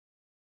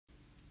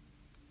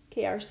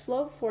Okay, our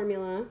slope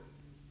formula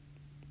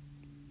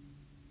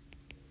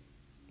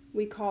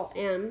we call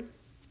m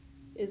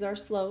is our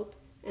slope,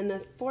 and the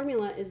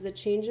formula is the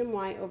change in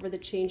y over the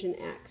change in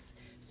x.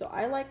 So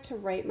I like to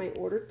write my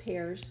ordered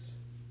pairs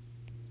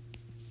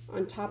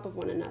on top of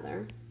one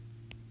another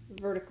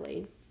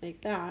vertically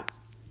like that,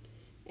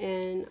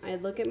 and I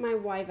look at my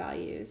y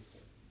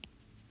values,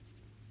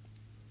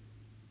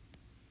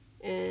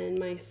 and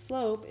my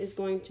slope is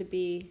going to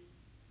be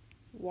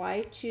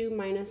y2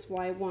 minus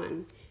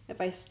y1. If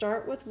I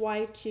start with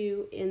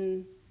y2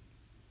 in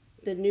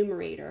the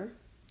numerator,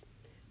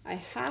 I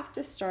have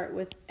to start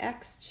with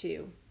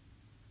x2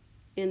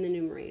 in the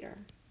numerator.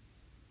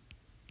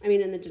 I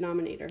mean in the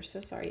denominator,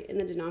 so sorry, in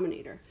the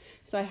denominator.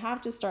 So I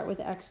have to start with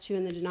x2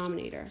 in the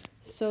denominator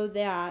so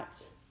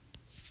that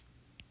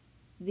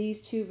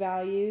these two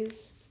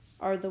values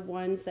are the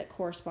ones that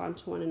correspond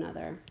to one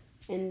another,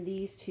 and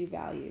these two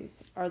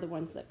values are the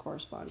ones that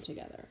correspond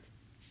together.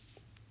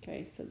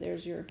 Okay, so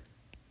there's your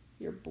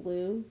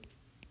blue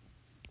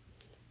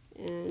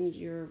and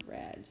your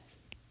red.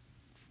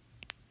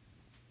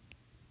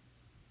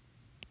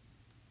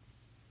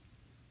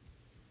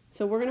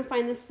 So we're going to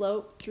find the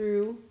slope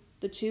through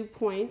the 2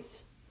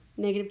 points,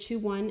 -2,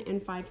 1,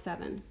 and 5,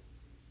 7.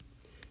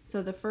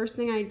 So the first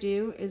thing I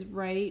do is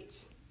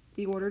write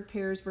the ordered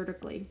pairs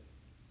vertically.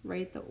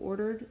 Write the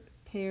ordered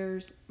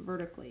pairs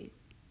vertically.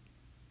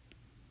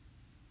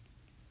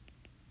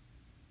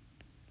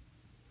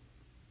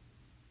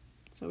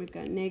 So we've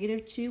got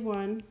 -2,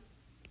 1,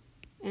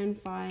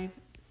 and 5,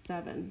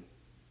 7.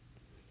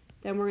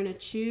 Then we're going to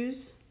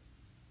choose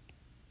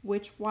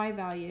which y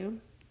value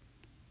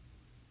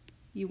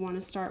you want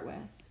to start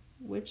with.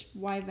 Which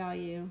y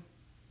value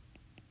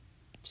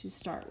to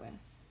start with.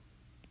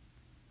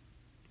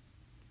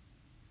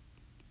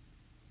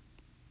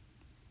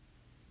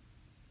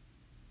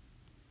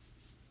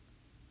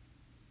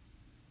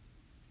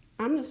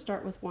 I'm going to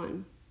start with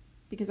 1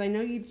 because I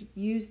know you've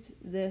used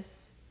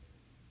this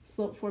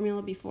slope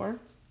formula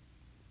before.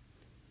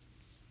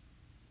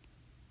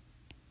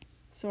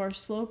 So our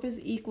slope is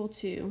equal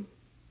to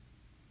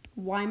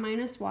y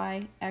minus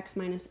y, x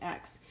minus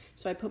x.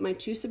 So I put my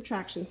 2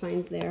 subtraction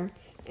signs there,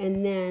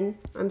 and then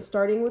I'm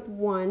starting with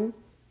 1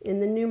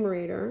 in the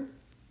numerator.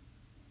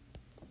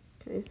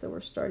 Okay, so we're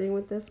starting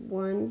with this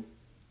 1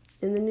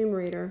 in the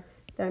numerator.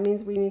 That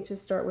means we need to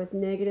start with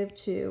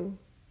 -2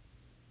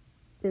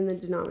 in the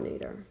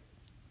denominator.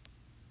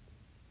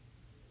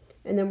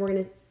 And then we're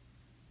going to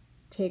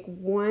take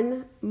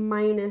 1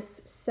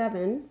 minus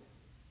 7.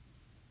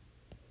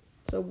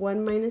 So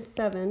 1 minus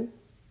 7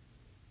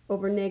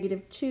 over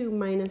 -2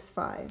 minus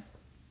 5.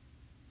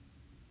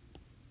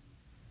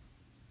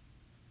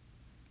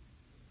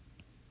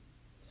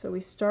 So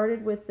we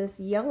started with this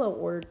yellow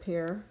ordered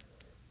pair,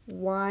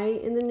 y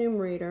in the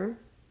numerator.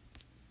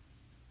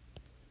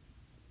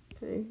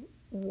 Okay,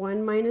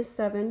 1 minus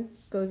 7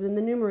 goes in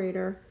the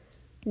numerator,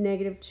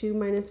 -2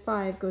 minus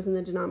 5 goes in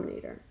the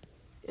denominator.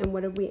 And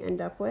what did we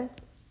end up with?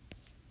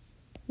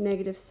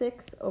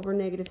 -6 over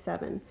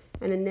 -7.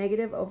 And a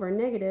negative over a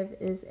negative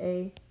is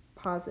a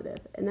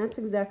positive. And that's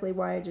exactly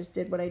why I just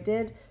did what I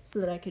did, so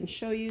that I can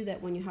show you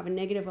that when you have a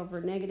negative over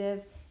a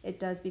negative, it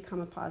does become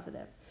a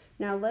positive.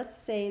 Now let's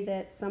say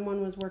that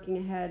someone was working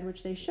ahead,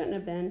 which they shouldn't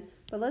have been,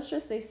 but let's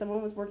just say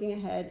someone was working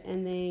ahead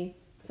and they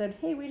said,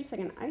 hey, wait a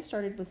second, I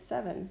started with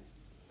 7.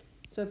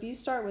 So if you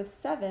start with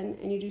 7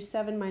 and you do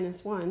 7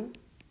 minus 1,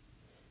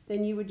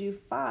 then you would do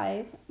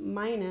 5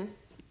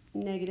 minus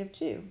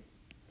 -2.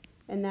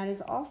 And that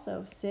is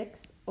also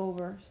 6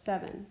 over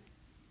 7,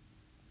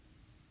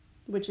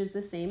 which is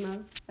the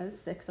same as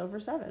 6 over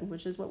 7,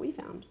 which is what we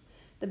found.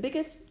 The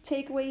biggest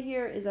takeaway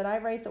here is that I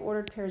write the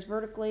ordered pairs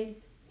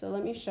vertically. So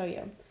let me show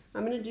you.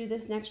 I'm going to do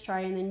this next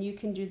try, and then you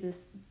can do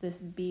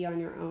this B on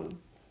your own.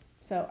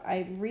 So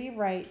I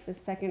rewrite the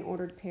second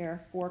ordered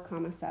pair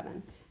 4,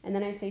 7. And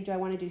then I say, do I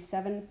want to do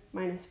 7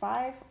 minus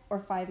 5 or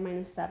 5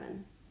 minus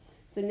 7?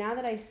 So now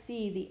that I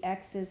see the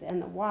x's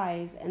and the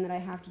y's and that I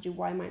have to do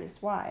y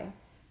minus y,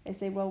 I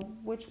say, well,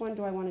 which one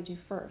do I want to do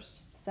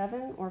first,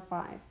 7 or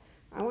 5?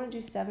 I want to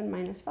do 7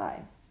 minus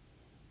 5.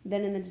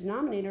 Then in the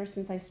denominator,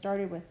 since I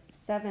started with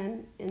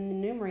 7 in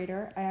the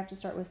numerator, I have to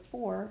start with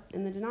 4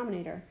 in the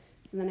denominator.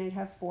 So then I'd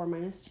have 4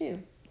 minus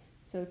 2.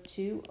 So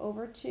 2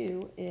 over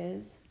 2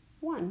 is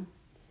 1.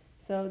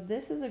 So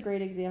this is a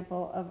great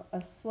example of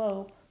a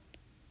slope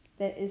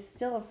that is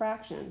still a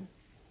fraction.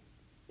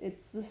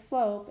 It's the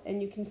slope,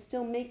 and you can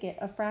still make it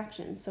a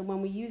fraction. So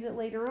when we use it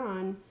later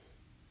on,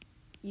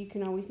 you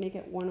can always make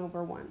it 1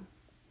 over 1.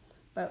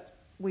 But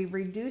we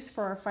reduce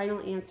for our final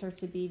answer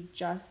to be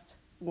just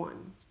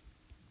 1.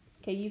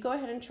 Okay, you go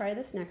ahead and try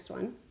this next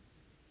one.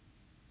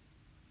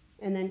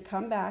 And then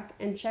come back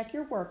and check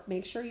your work.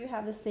 Make sure you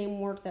have the same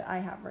work that I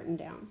have written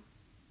down.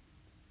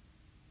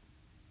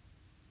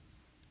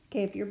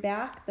 Okay, if you're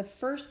back, the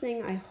first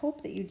thing I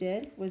hope that you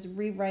did was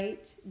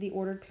rewrite the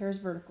ordered pairs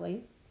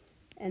vertically.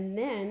 And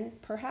then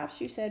perhaps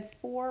you said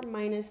 4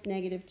 minus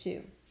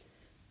 -2.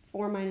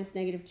 4 minus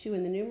 -2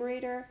 in the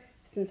numerator,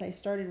 since I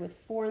started with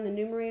 4 in the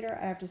numerator,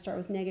 I have to start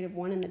with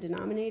 -1 in the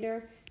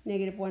denominator.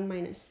 -1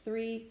 minus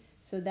 3,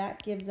 so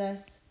that gives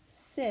us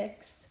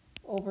 6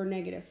 over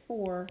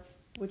 -4,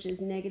 which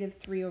is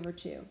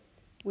 -3/2.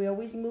 We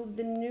always move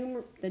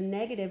the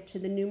negative to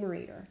the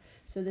numerator.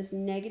 So this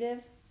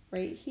negative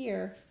right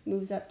here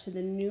moves up to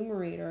the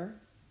numerator.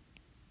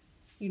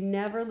 You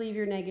never leave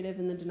your negative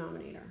in the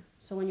denominator.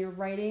 So when you're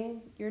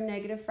writing your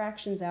negative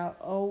fractions out,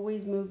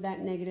 always move that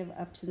negative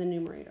up to the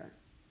numerator.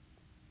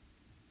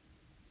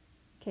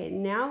 Okay,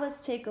 now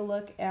let's take a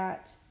look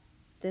at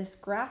this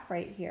graph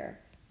right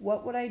here.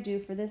 What would I do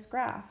for this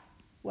graph?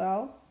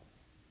 Well,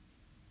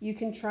 you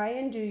can try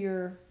and do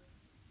your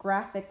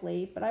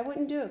graphically, but I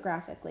wouldn't do it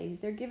graphically.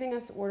 They're giving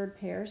us ordered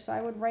pairs, so I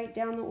would write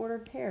down the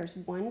ordered pairs,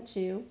 1,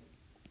 2,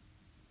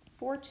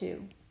 4,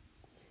 2.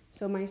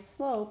 So my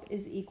slope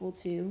is equal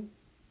to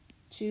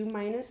 2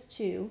 minus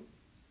 2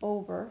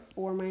 over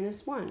 4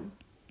 minus 1.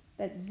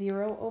 That's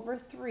 0 over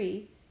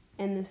 3,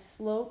 and the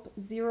slope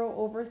 0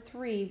 over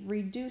 3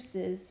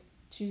 reduces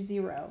to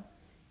 0.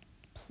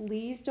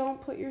 Please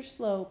don't put your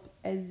slope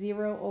as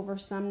 0 over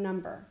some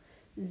number.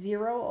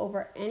 0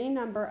 over any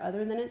number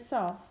other than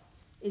itself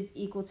is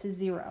equal to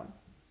 0.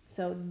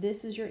 So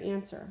this is your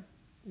answer,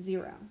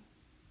 0.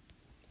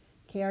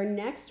 Okay, our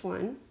next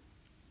one,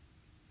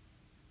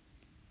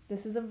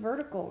 this is a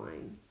vertical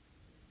line.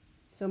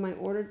 So my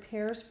ordered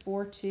pairs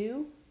 4,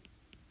 2,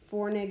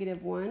 4,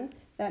 -1.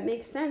 That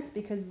makes sense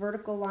because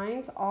vertical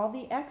lines, all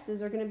the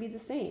x's are going to be the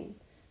same.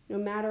 No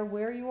matter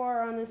where you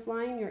are on this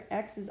line, your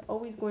x is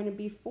always going to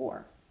be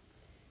 4.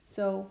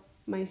 So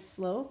my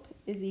slope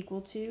is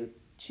equal to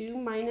 2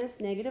 minus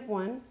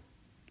 -1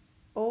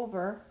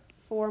 over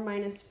 4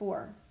 minus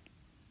 4.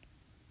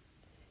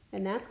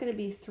 And that's going to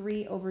be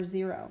 3 over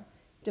 0.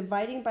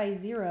 Dividing by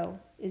 0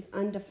 is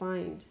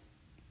undefined.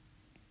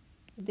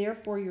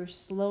 Therefore, your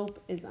slope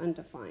is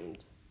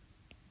undefined.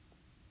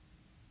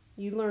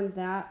 You learned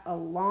that a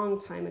long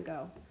time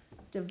ago.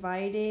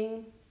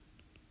 Dividing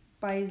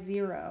by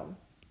 0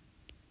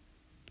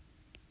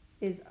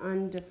 is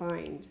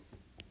undefined.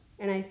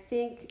 And I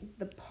think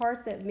the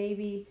part that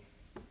maybe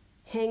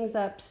hangs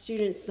up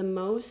students the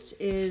most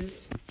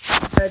is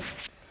a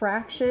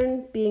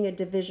fraction being a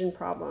division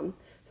problem.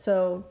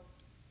 So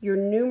your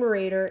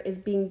numerator is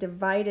being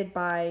divided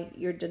by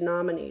your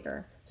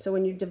denominator. So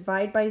when you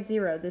divide by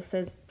 0, this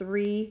says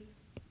 3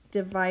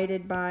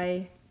 divided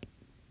by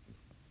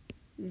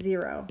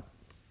 0.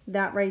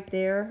 That right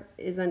there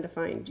is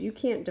undefined. You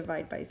can't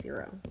divide by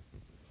 0.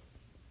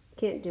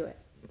 Can't do it.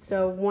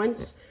 So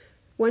once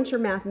your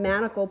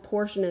mathematical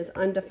portion is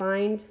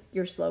undefined,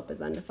 your slope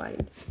is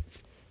undefined.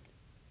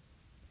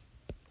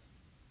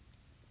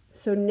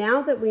 So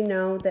now that we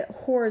know that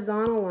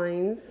horizontal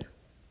lines,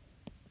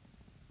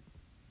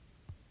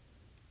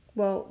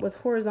 well, with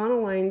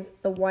horizontal lines,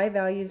 the y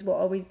values will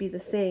always be the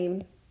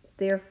same,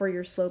 therefore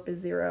your slope is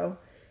 0.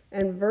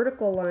 And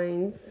vertical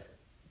lines,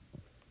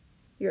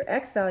 your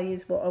x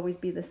values will always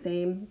be the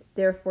same,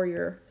 therefore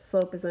your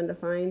slope is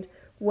undefined.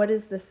 What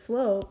is the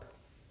slope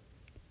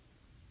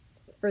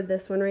for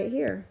this one right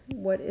here?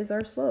 What is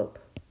our slope?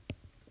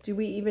 Do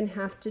we even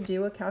have to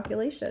do a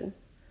calculation?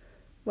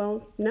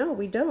 Well, no,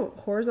 we don't.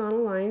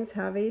 Horizontal lines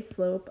have a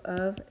slope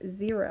of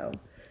 0.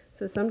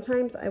 So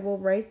sometimes I will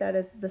write that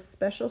as the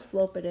special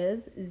slope it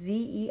is,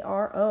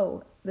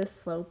 0. The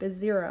slope is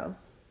 0.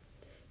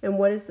 And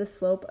what is the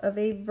slope of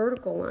a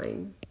vertical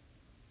line?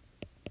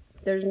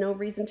 There's no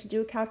reason to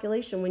do a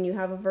calculation when you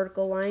have a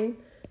vertical line.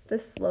 The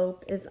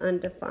slope is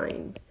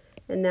undefined.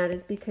 And that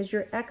is because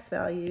your x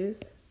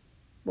values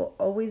will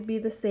always be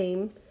the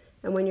same.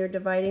 And when you're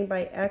dividing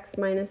by x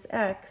minus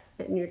x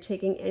and you're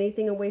taking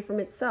anything away from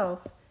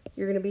itself,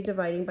 you're going to be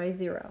dividing by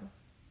 0.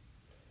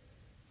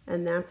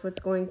 And that's what's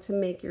going to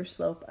make your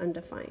slope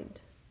undefined.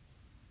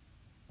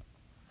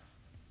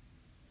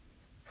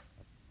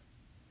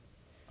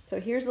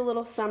 So here's a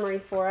little summary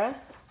for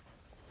us.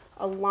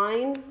 A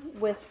line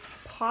with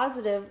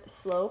positive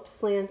slope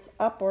slants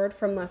upward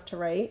from left to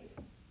right.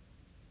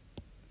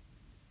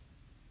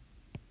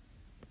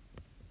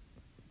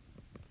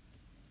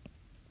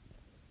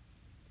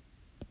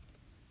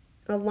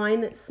 A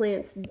line that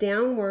slants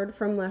downward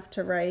from left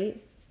to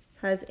right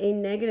has a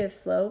negative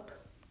slope.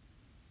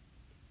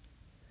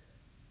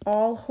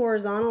 All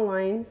horizontal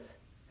lines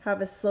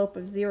have a slope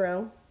of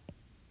 0.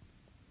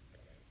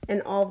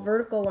 And all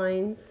vertical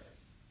lines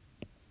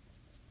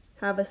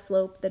have a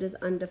slope that is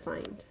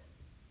undefined.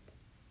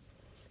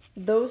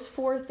 Those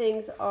 4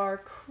 things are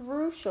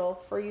crucial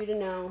for you to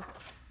know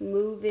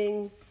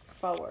moving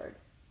forward.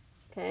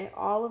 Okay,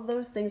 all of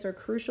those things are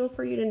crucial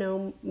for you to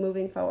know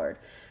moving forward.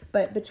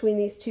 But between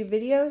these 2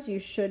 videos, you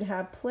should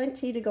have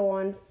plenty to go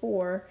on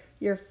for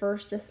your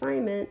first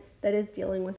assignment that is dealing with